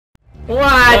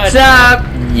What's up?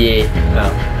 Yeah.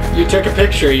 Oh. You took a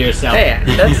picture of yourself. Hey,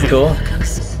 that's cool.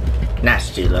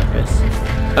 Nasty Lucas.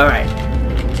 Alright.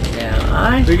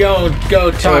 Now we go talk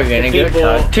we're gonna to people.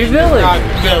 Go talk to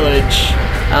villagers. Village.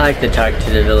 I like to talk to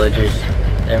the villagers.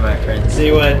 They're my friends.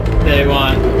 See what they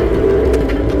want.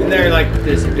 Isn't there like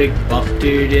this big buff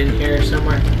dude in here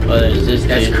somewhere? Well, there's this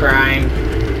that's dude crying.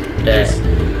 that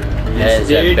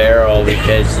has a barrel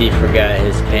because he forgot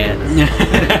his pants.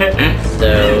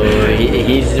 So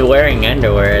he's wearing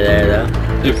underwear there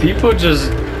though. If people just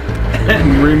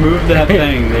remove that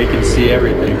thing, they can see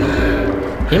everything.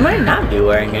 He might not be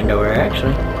wearing underwear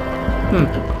actually.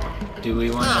 Do we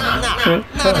want to know?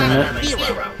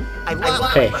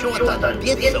 Hey.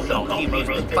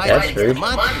 That's rude.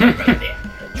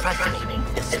 Trust me,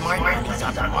 the smart ones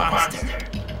are the monster.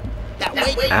 That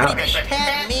way they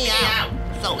tag me out.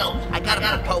 So, I got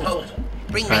a proposal.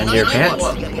 Bring me your pants.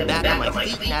 get me back on my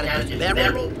feet and out of this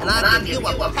barrel, and I'll give you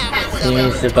a power. He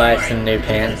needs to buy some new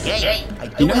pants.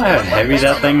 You know how heavy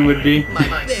that thing would be?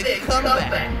 My big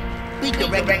comeback. We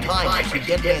direct time to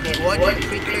get there and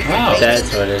Wow,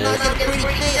 that's what it is.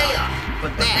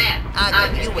 But that,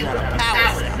 I'll give you another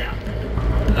power cell.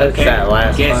 That's that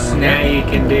last guess one. now you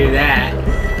can do that.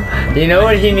 Do you know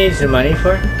what he needs the money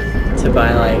for? To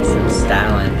buy like some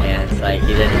styling pants. Like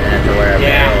he doesn't have to wear a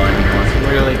barrel anymore. Some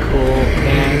really cool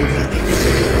pants.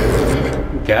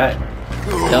 God.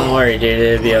 Don't worry, dude.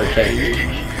 It'll be okay.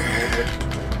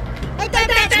 I think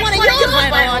that's one of your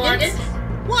vital organs.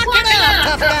 Walk it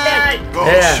up, tough guy. Oh,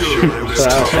 Yeah. sure, I was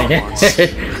That's what I was tough.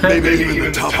 Maybe even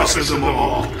the toughest of them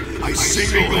all. I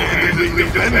single-handedly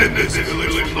defended this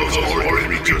village from those horrid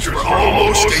creatures for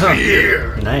almost a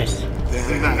year. Nice.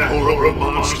 Then that horrible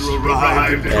monster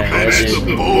arrived and commenced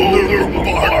the boulder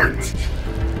bombardment.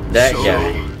 That So,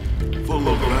 guy full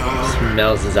of wrath,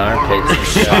 smells his armpits and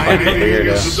stuff like a shining in the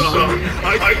weirdo. sun, I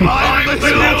climbed the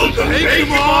hill to take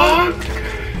him on.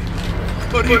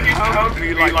 But he pounded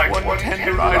me like one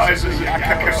tenderizes a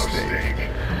yakko steak.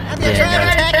 Have you tried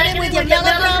attacking him with your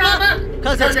melodrama?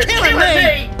 Cause it's killing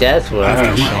me. That's what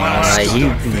I'm saying. Like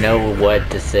you know what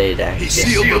to say, He Daxter.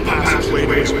 sealed the passageway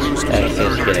to his roost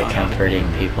Daxter's good at comforting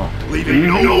people. leaving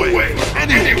no way for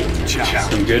anyone to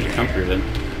challenge. Some good comfort then.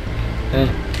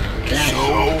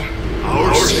 So,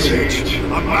 our sage, a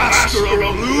master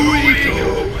of blue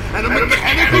ego and a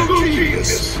mechanical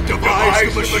genius,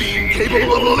 devised a machine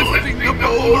capable of lifting the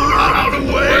boulder out of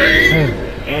the way.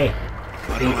 Hey,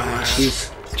 But alas,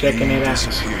 she's checking it out.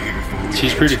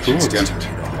 She's pretty cool again.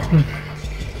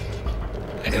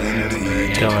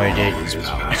 Don't worry, dude.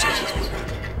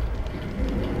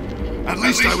 At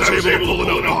least I was able to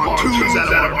pull enough pontoons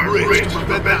out of our bridge to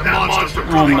prevent that monster from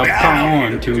On coming the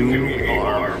down. pontoon.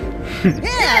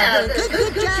 Yeah,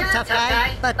 good job, tough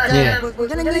guy. But we're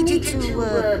gonna need you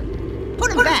to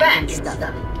put him back and stuff.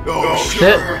 Oh,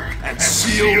 sure. And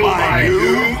seal my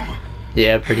doom.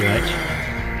 Yeah, pretty much.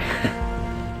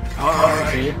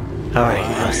 Alright. Alright,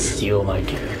 I'll steal my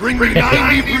dude. Bring me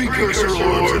 90 precursor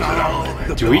orbs and I'll let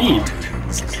the Dweeb.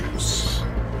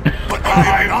 But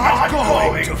I'm not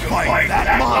going to fight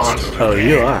that monster. Oh,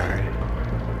 you are.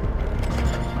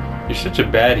 You're such a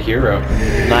bad hero.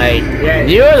 Like,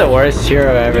 you are the worst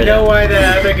hero ever. You know why the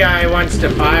other guy wants to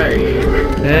fire you?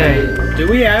 Hey. Do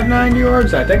we have 90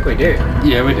 orbs? I think we do.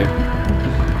 Yeah, we do.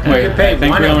 Wait, could pay I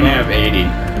think one we of only them. have 80.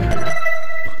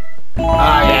 Oh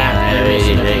yeah, there is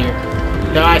Maybe. some here.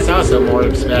 No, I saw some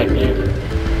orbs back there.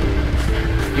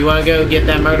 You want to go get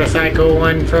that motorcycle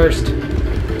one first?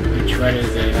 Which one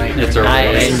is it? Like, It's a I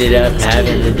race. ended up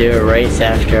having to do a race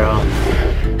after all.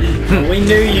 we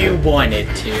knew you wanted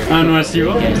to. Unless you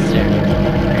will. Yes, sir.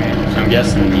 I'm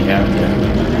guessing you have to.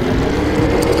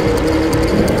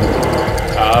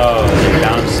 Oh, they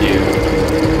bounce you.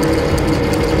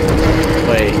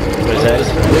 Wait, was that?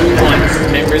 Blue ones.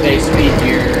 Remember they speed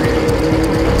your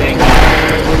thing. So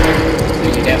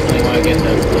you definitely want to get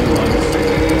those blue ones.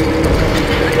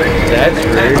 That's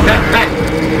rude.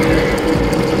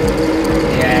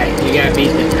 Yeah, you gotta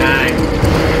beat the time.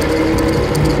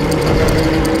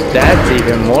 That's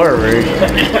even more rude.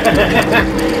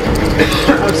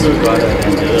 I'm so glad I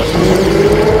didn't do this.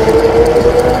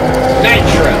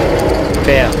 Nitro.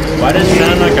 Fail. Why does it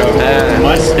sound like a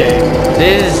Mustang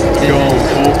This going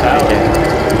full power?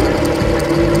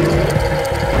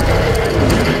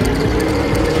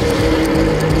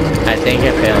 I think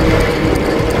I failed.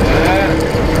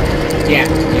 Yeah.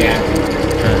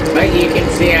 But you can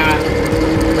see how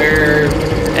where.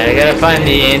 I gotta find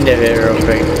the end of it real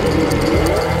quick.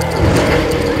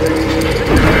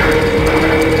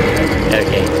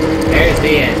 Okay. There's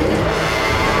the end.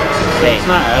 Hey. It's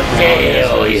not as long as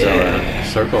Hell these yeah.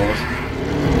 circles.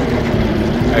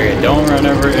 Okay. Don't run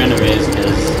over enemies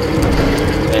because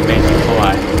they make you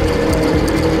fly.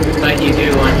 But you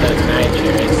do want those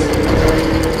nitros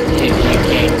if you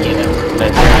can get them.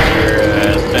 That turns your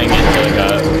thing into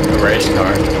like a race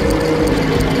car.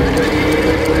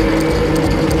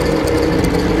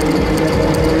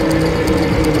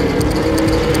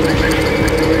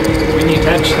 When you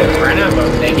touch the front of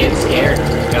them, they get scared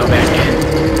and go back in.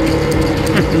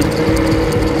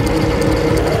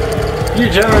 You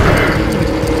jump!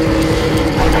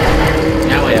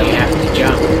 That one you have to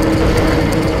jump.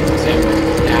 Same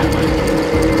with that one.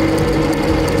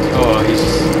 Oh,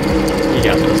 he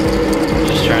got this.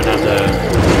 Just try not to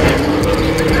hit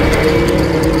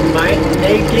those. Might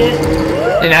make it.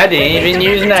 And I didn't even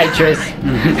use nitrous.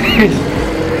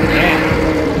 Yeah.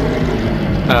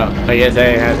 Oh, I guess I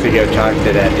have to go talk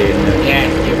to that dude. Yeah,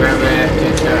 you probably have to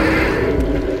talk.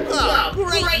 Oh,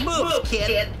 great move,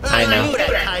 kid. I know. knew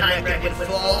that time record would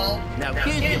fall. Now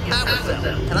here's your power cell,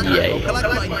 and I'm Yeah, gonna go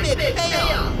collect my big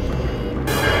payoff.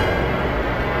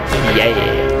 Yeah.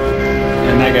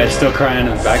 And that guy's still crying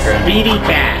in the background. Speedy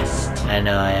fast. I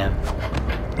know I am.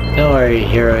 Don't worry,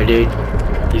 hero dude.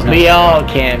 He's not We all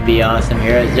can be awesome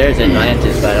heroes. There's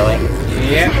Atlantis, by the way.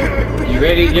 Yep. You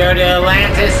ready to go to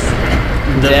Atlantis?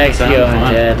 Zach's sound going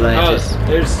fun. to Atlantis. Oh,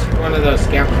 there's one of those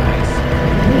scout flies.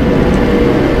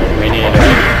 We need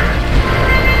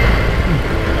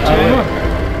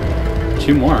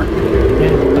two more. I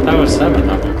thought it was 7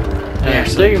 of them. Yeah,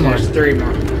 three more. There's 3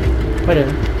 more.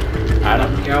 Whatever. I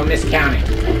don't know. You're miscounting.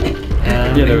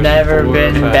 Yeah, there was Never 4,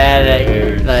 been 5, bad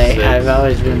at 6. I've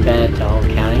always been bad at the whole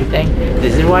counting thing.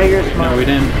 This is why you're smart. No, we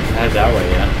didn't head that way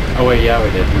yet. Oh wait, yeah, we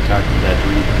did. We talked to that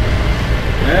dude.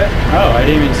 Oh, I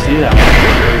didn't even see that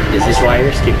one. This is why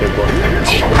you're stupid, boy.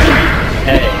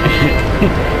 Hey.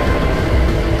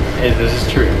 Hey, this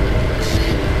is true.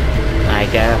 I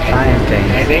gotta find I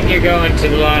things. think you're going to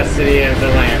the lost city of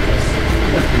Atlantis.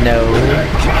 No.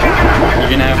 You're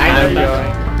gonna have I fun.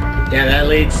 know. Yeah, that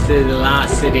leads to the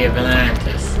lost city of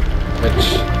Atlantis.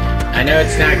 Which, I know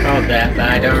it's not called that, but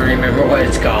I don't remember what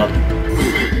it's called.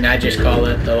 And I just call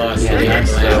it the lost city of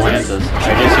That's the Atlantis. Atlantis.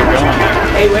 I guess you're going there.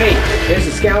 Hey, wait! There's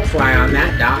a scout fly on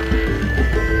that dock.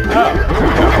 Oh.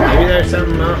 Maybe there's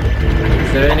something else.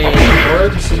 Is there any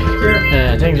orbs here?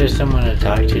 I think there's someone to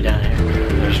talk to down here.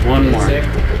 There's one more. Is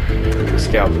there?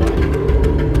 Scout flight.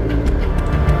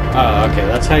 Oh, okay.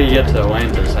 That's how you get to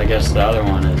Atlantis. I guess the other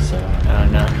one is. I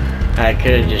don't know. I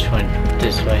could have just went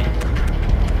this way.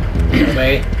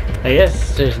 Wait. I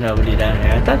guess there's nobody down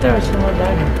here. I thought there was someone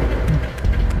down here.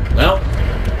 Well,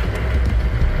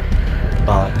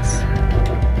 Bollocks.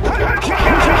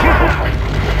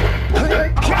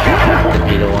 To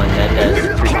be the one that does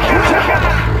 3 things.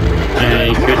 And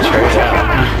you could trade out.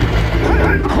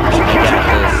 I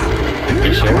got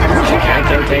You sure? I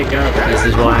can take over. this. This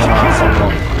is why I'm awesome.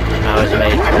 I was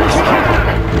made for this fight.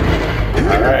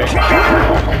 Alright.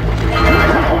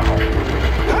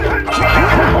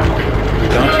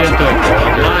 Don't you have to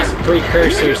go? Lost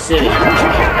Precursor City.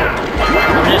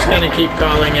 I'm just gonna keep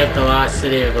calling it the lost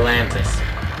city of Atlantis.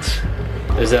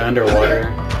 Is it underwater?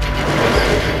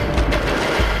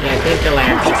 Yeah, I think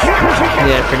Atlantis.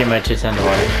 Yeah, pretty much it's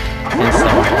underwater. And so,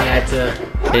 Yeah, it's a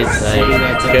it's city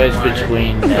that's like, goes underwater.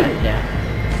 between that, yeah.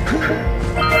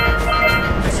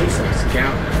 I see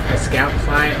a scout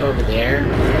fly over there.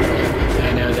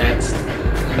 I know that's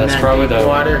probably the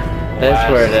water.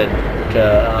 That's where the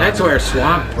That's where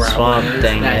swamp swamp is.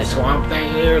 thing That is. swamp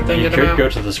thing you were thinking You could about. go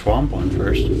to the swamp one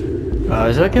first. I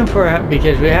was looking for,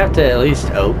 because we have to at least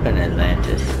open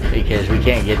Atlantis, because we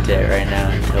can't get to it right now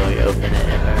until we open it,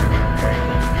 if I remember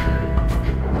correctly.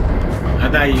 I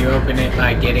thought you open it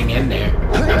by getting in there.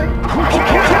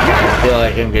 I feel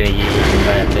like I'm gonna get eaten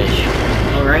by a fish.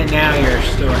 Well, right now you're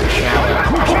still in shallow.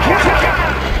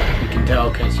 You can tell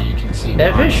because you can see.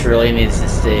 That mines. fish really needs to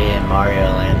stay in Mario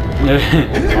Land.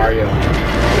 Mario.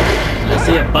 I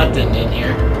see a button in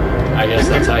here. I guess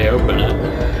that's how you open it.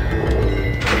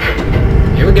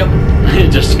 Here we go.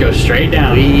 Just go straight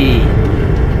down. Wee.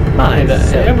 Oh, Hey, it's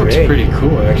so that looks great. pretty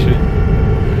cool, actually.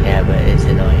 Yeah, but it's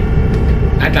annoying.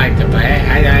 I'd like to play it.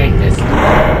 I like this.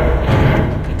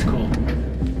 It's cool.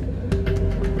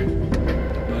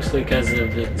 Mostly because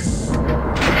of its.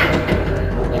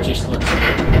 It just looks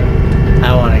cool.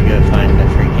 I want to go find the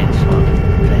freaking swamp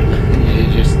thing.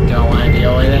 You just don't want to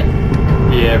deal with it.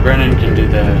 Yeah, Brennan can do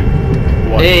the.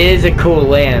 What? It is a cool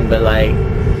land, but like,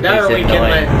 No, it's we can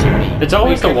annoying let- to me. It's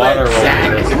always We the can let water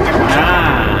Zach- roll.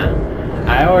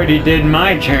 Nah, I already did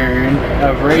my turn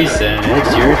of racing.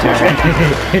 It's your turn.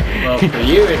 Well, for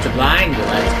you, it's a blind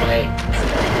Let's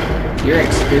Play. You're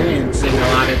experiencing a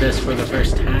lot of this for the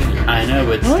first time. I know,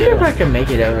 but I wonder still. if I can make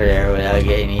it over there without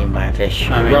getting eaten by a fish.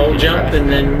 I mean, Roll you jump try. and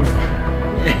then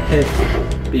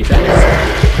be fast.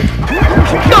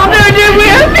 No, dude, we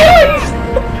have feelings!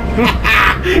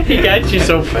 He got you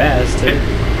so fast.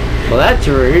 Well, that's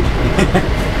rude.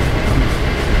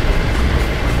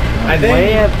 I think-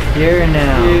 Way up here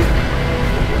now.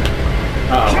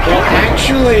 Oh. Well,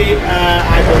 actually,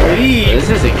 I believe. This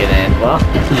isn't gonna end well.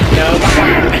 No.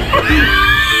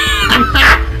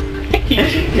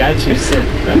 Got you set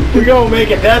We're gonna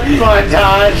make a death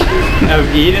montage.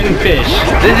 of eating fish.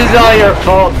 This is all your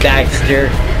fault, Daxter.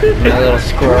 My little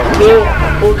squirrel.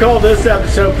 We'll call this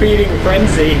episode Feeding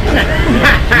Frenzy.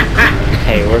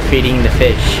 Hey, we're feeding the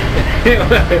fish.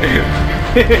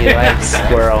 He likes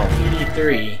squirrel.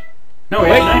 83. No,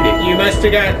 Wait, wait, 90. you must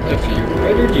have got a few.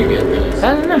 Where did you get those? I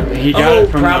don't know. He got it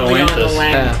from probably on Atlantis.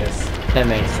 Atlantis. That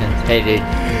makes sense. Hey, dude.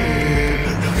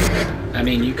 I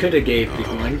mean, you could have gave the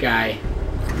one guy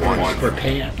one for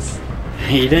pants.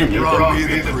 He didn't. Brought me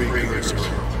the 3 good girls.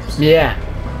 Yeah.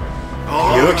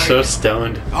 You look so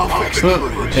stoned. I'll fix the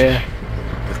bridge. Yeah.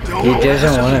 But don't He doesn't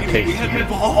ask wanna me fix to get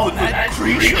involved with that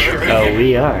creature. Oh,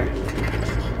 we are.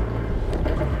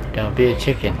 Don't be a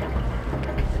chicken.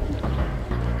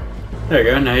 There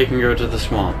you go. Now you can go to the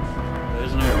swamp.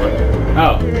 There's another one.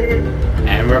 Oh.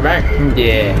 And we're back.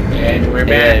 Yeah. And we're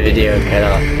Yeah, back. video cut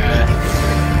off.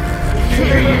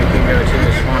 Here you can go to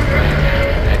the swamp right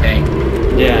now, I think.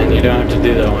 Yeah, and you don't have to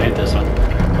do the Atlantis one.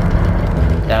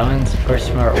 That one's for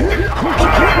smart.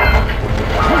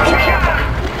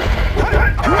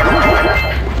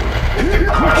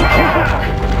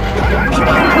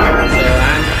 So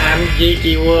I'm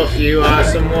Geeky Wolf, you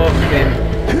Awesome Wolf, and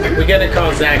we're gonna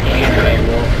call Zach Anime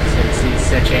Wolf since he's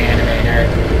such an anime nerd.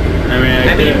 I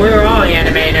mean, We're all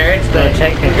anime nerds, Well, but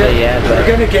technically, yeah, we're but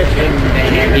gonna give him the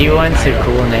anime. he wants a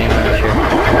cool name, I'm sure.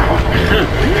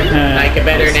 Like a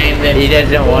better name than. He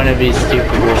doesn't want to be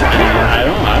stupid wolf.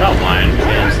 I don't mind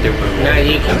being stupid. No,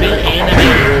 you can be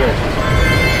anime wolf.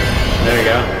 There we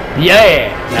go.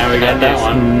 Yeah! Now we got that Just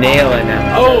one. nailing him.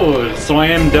 Oh,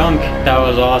 slam dunk. That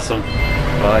was awesome.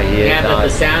 Oh, yeah. Yeah, but the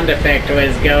sound effect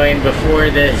was going before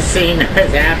the scene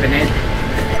was happening.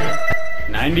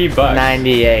 $90.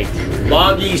 98.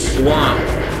 Boggy Swamp.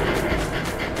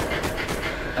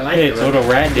 I like Hey, it. it's little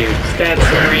rat dude. It's got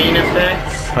some rain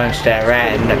effects. Punch that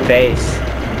rat in the face.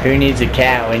 Who needs a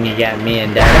cat when you got me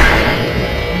and Dad?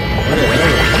 What are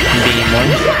those? Beam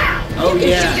ones. Oh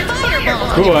yeah.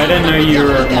 Cool, I didn't know you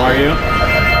were Mario.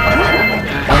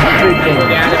 I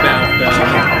forgot about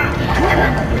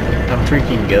I'm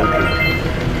freaking Goku.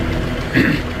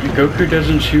 Goku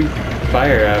doesn't shoot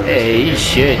fire out of his Hey, he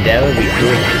should. That would be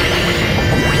cool.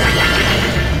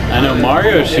 I know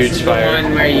Mario This shoots is the fire.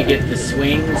 one where you get the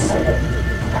swings.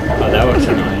 Oh, that was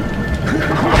annoying.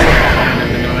 Kind of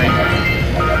annoying.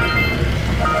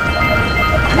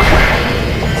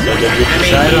 So did we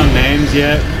decide on names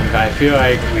yet? I feel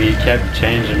like we kept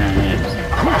changing our names.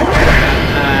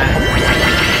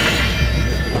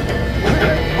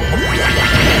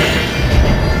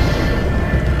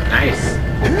 Nice.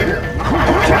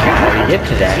 How do you get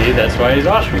to that? See, that's why he's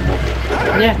awesome.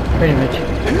 Yeah, pretty much.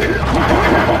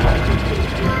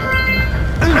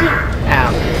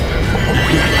 Ow.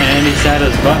 And he sat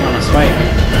his butt on a spike.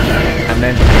 I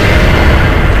meant.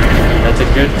 That's a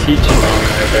good teaching moment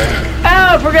right there.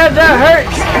 Ow, I forgot that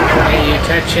hurts! Hey, you're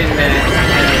touching that,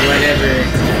 whatever.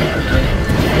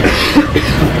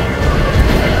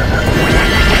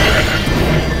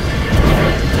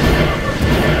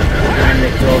 Trying to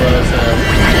pull those up.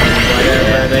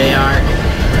 Whatever they are.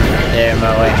 There,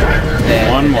 my way.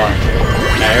 There. One more.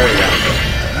 There we go.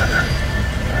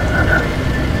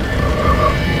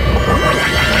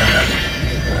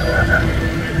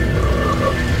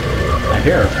 I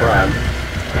hear a frog.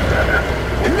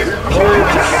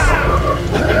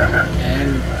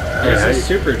 And there's a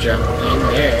super jump thing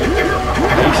there.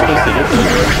 How are you supposed to get this?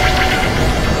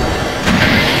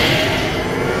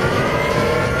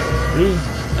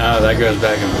 Oh, that goes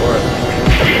back and forth.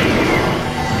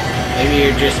 Maybe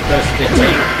you're just supposed to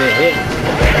take the hit.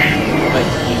 But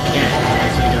you can't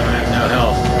because you don't have no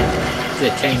health to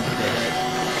tank the hit.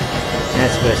 You're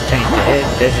not supposed to tank the hit.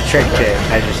 There's a trick to it.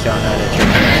 I just don't know the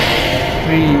trick.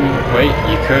 Wait,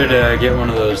 you could get one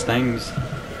of those things.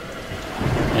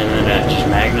 And then that just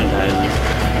magnetizes.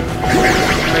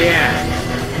 Oh yeah.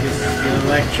 The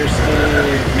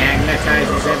electricity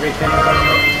magnetizes everything.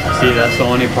 See, that's the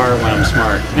only part when I'm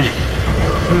smart.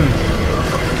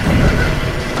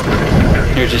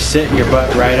 You're just sitting your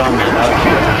butt right on the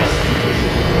outfit.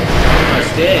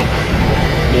 Almost did.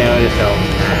 Yeah, it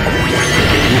helped.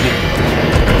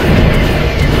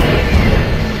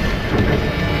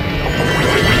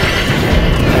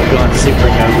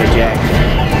 Supernova Jack.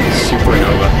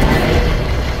 Supernova.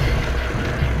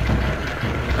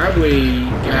 Probably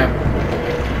got.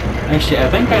 Actually, I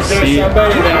think I Is there see.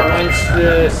 somebody that wants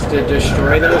this to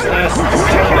destroy those nests?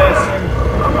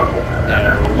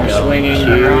 You're swinging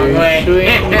the wrong way.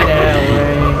 Swing that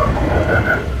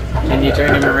way. Can you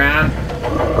turn him around?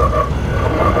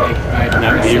 Like,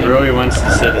 No, he really wants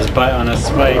to set his butt on a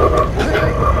spike.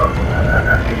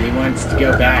 He wants to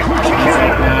go back. He's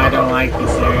like, no, I don't like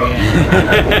this area.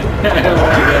 I don't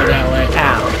want to go that way.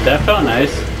 Ow. That felt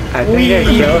nice. I think I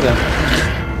killed him.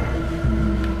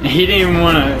 He didn't even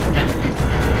want to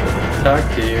talk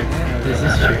to you. This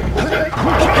is true.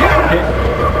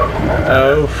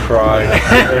 Oh, frog.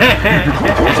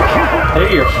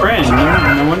 They're your friend.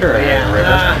 No wonder I had a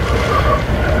river.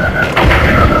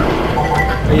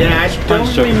 Yeah, I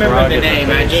don't remember the name.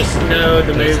 I just know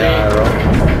the movie.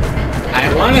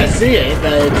 I want to see it,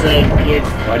 but it's like it.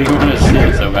 Why do you want to see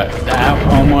it so bad? That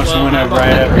almost went up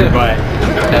right up your butt.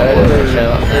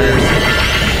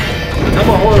 I'm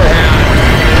a horror hound.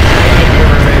 I like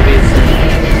horror movies.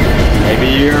 Maybe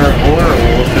you're a horror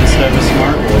wolf instead of a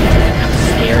smart wolf. I'm a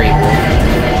scary wolf.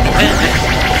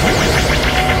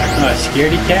 Oh, a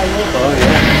scaredy cat wolf? Oh,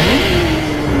 yeah.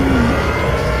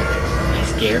 I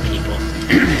scare people.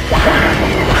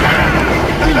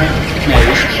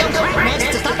 Maybe.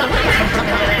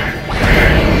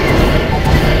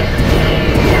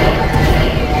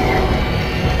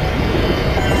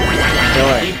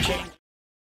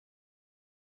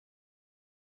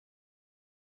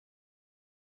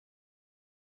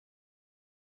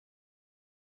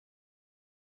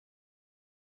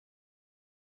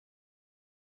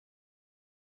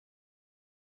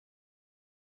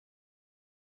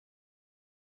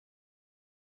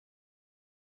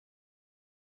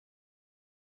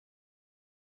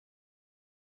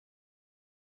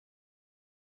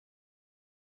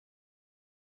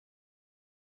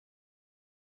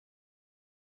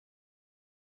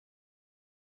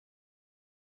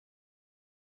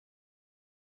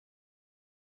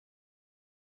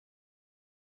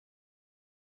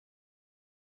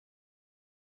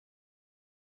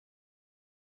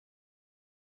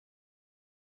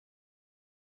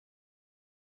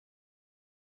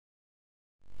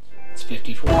 It's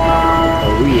 54. Oh,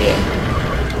 yeah.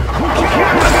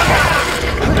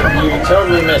 You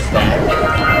totally missed that.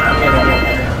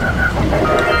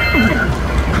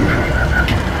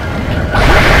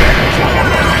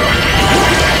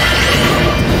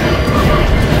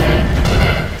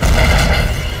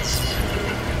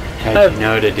 How'd you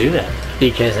know to do that?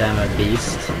 Because I'm a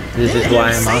beast. This is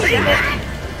why I'm awesome.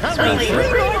 Only 3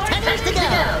 more tethers to go.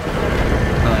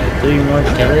 3 more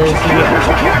tethers to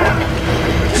go.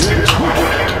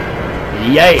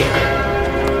 Yay!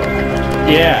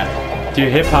 Yeah. Do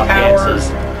hip-hop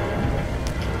dances.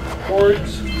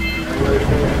 Chords.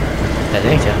 I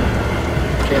think so.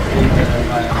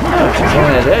 That's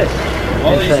what it is.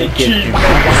 It's like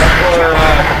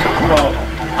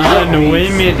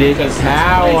Unlimited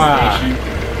power.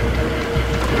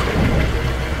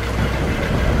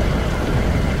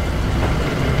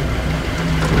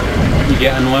 You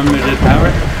get unlimited power?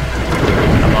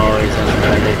 I'm always on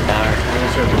unlimited power.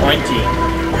 Those are pointy.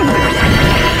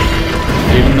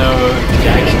 Even though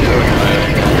daxter,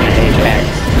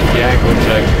 Jack looks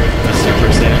like a Super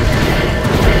Saiyan.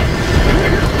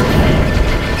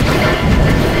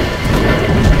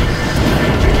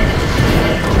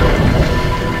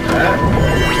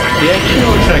 He actually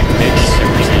looks like mixed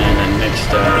Super Saiyan and mixed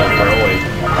Broly.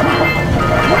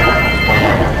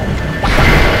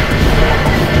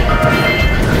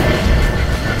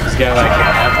 He's got like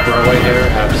half Broly hair,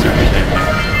 half Super Saiyan hair.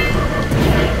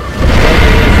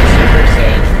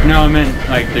 No, I meant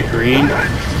like the green.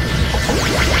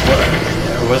 What?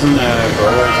 Wasn't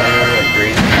Broly's hair like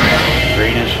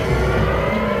greenish?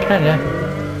 Kinda. I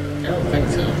don't think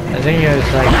so. I think it was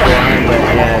like blonde, but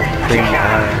it had green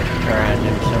color around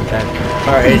him sometimes.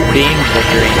 Or his beams were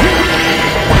green.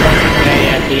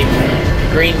 Yeah,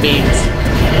 green beans.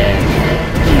 Yeah.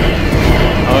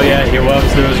 Oh yeah, he loves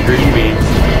those green beans.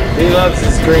 He loves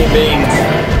his green beans.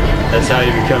 That's how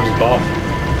he becomes buff.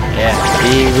 Yeah.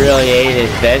 He really ate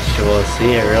his vegetables.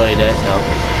 See, it really does help.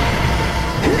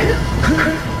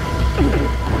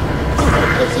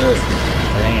 What's this?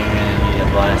 I think you're gonna need a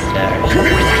blast tower.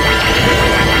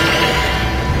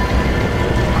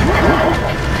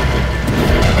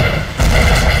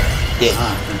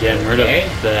 Getting rid of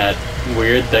that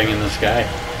weird thing in the sky.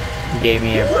 Gave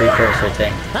me a precursor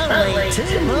thing. Only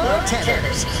 2 more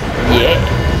tethers. Yeah.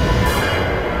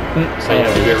 So you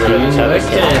have to get rid of this other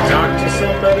Can I talk to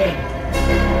somebody?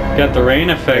 Got the rain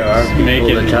effect There are people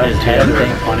making that his touch head everything.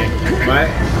 look funny. What?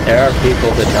 There are people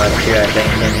to talk to, I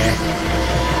think, in here.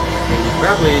 You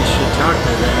probably should talk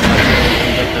to them so you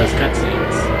can get those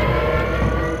cutscenes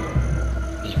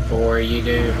before you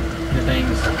do the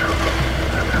things. I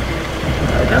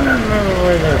don't remember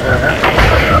where they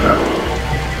were.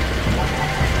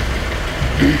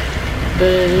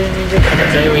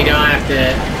 So we don't have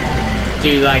to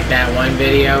do like that one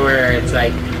video where it's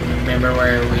like, remember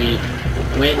where we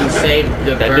went and saved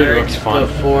the That dude bird looks fun.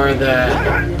 before the,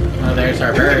 well, there's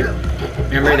our bird.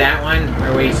 Remember that one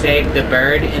where we saved the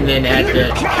bird and then had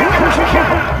to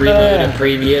reload a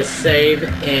previous save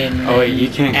and Oh wait, you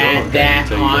can't go add up there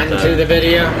that until you get onto the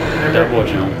video? Remember? double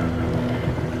jump.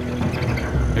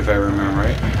 If I remember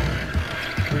right.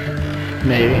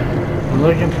 Maybe. I'm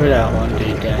looking for that one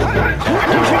dude that I need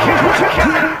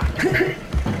to talk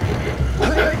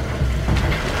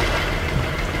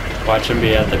to. Watch him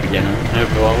be at the beginning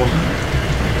of the level.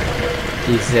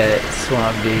 He's that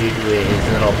swamp dude with his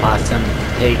little possum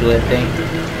piglet thing.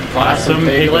 Possum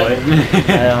piglet.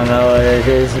 I don't know what it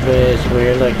is, but it's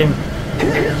weird looking.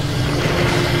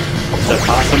 The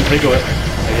possum piglet,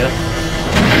 I guess.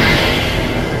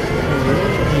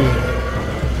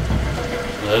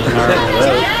 There's an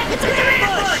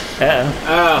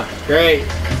Oh, great.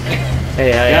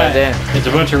 Hey, how y'all doing? It's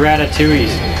a bunch of ratatouilles.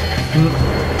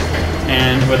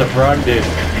 And with a frog dude.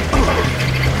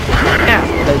 Yeah,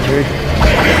 that's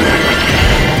weird.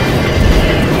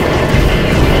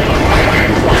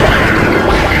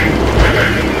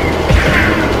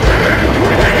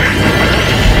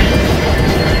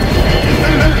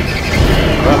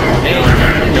 Hey,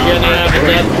 you gonna have a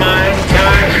death mine,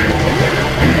 Josh?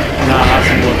 No,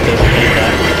 Awesome Wolf doesn't need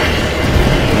that.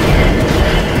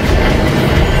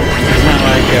 It's not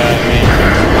like me.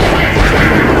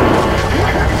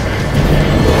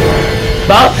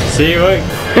 Bob! See what?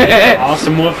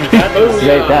 Awesome Wolf has got this.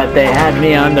 They thought they had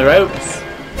me on the ropes,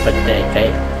 but they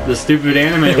failed. The stupid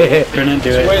anime couldn't do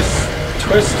it.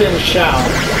 Twist and shout.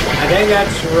 I think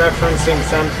that's referencing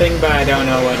something, but I don't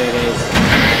know what it is.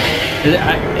 It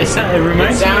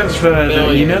reminds It me sounds of,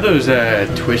 familiar. you know those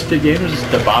Twisted games,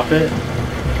 the Bop It?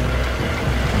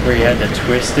 Where you had to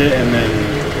twist it and then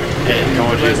it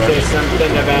told you Was there what.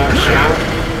 something about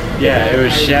shout? Yeah, it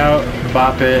was shout,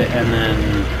 bop it, and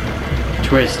then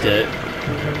twist it.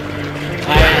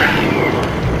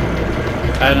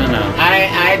 I don't know.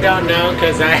 I don't know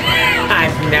because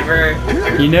I've never.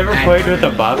 You never played with a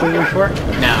bop it before?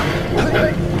 No.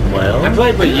 I Well,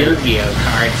 played with Yu-Gi-Oh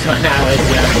cards when I was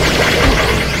young.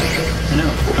 No.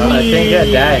 I think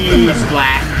I died.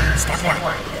 Splat. Step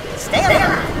 1. Stay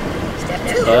alive. Step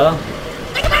 2. Well,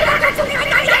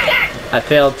 I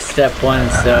failed step 1,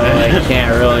 so I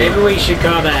can't really. Maybe we should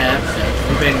call that episode.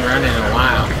 We've been running a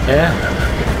while. Yeah.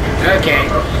 Okay.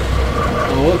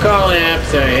 Well, we'll call it an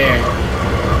episode here.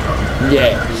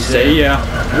 Yeah. Say yeah.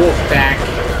 Wolfpack.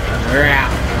 We're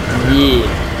out. Yeah.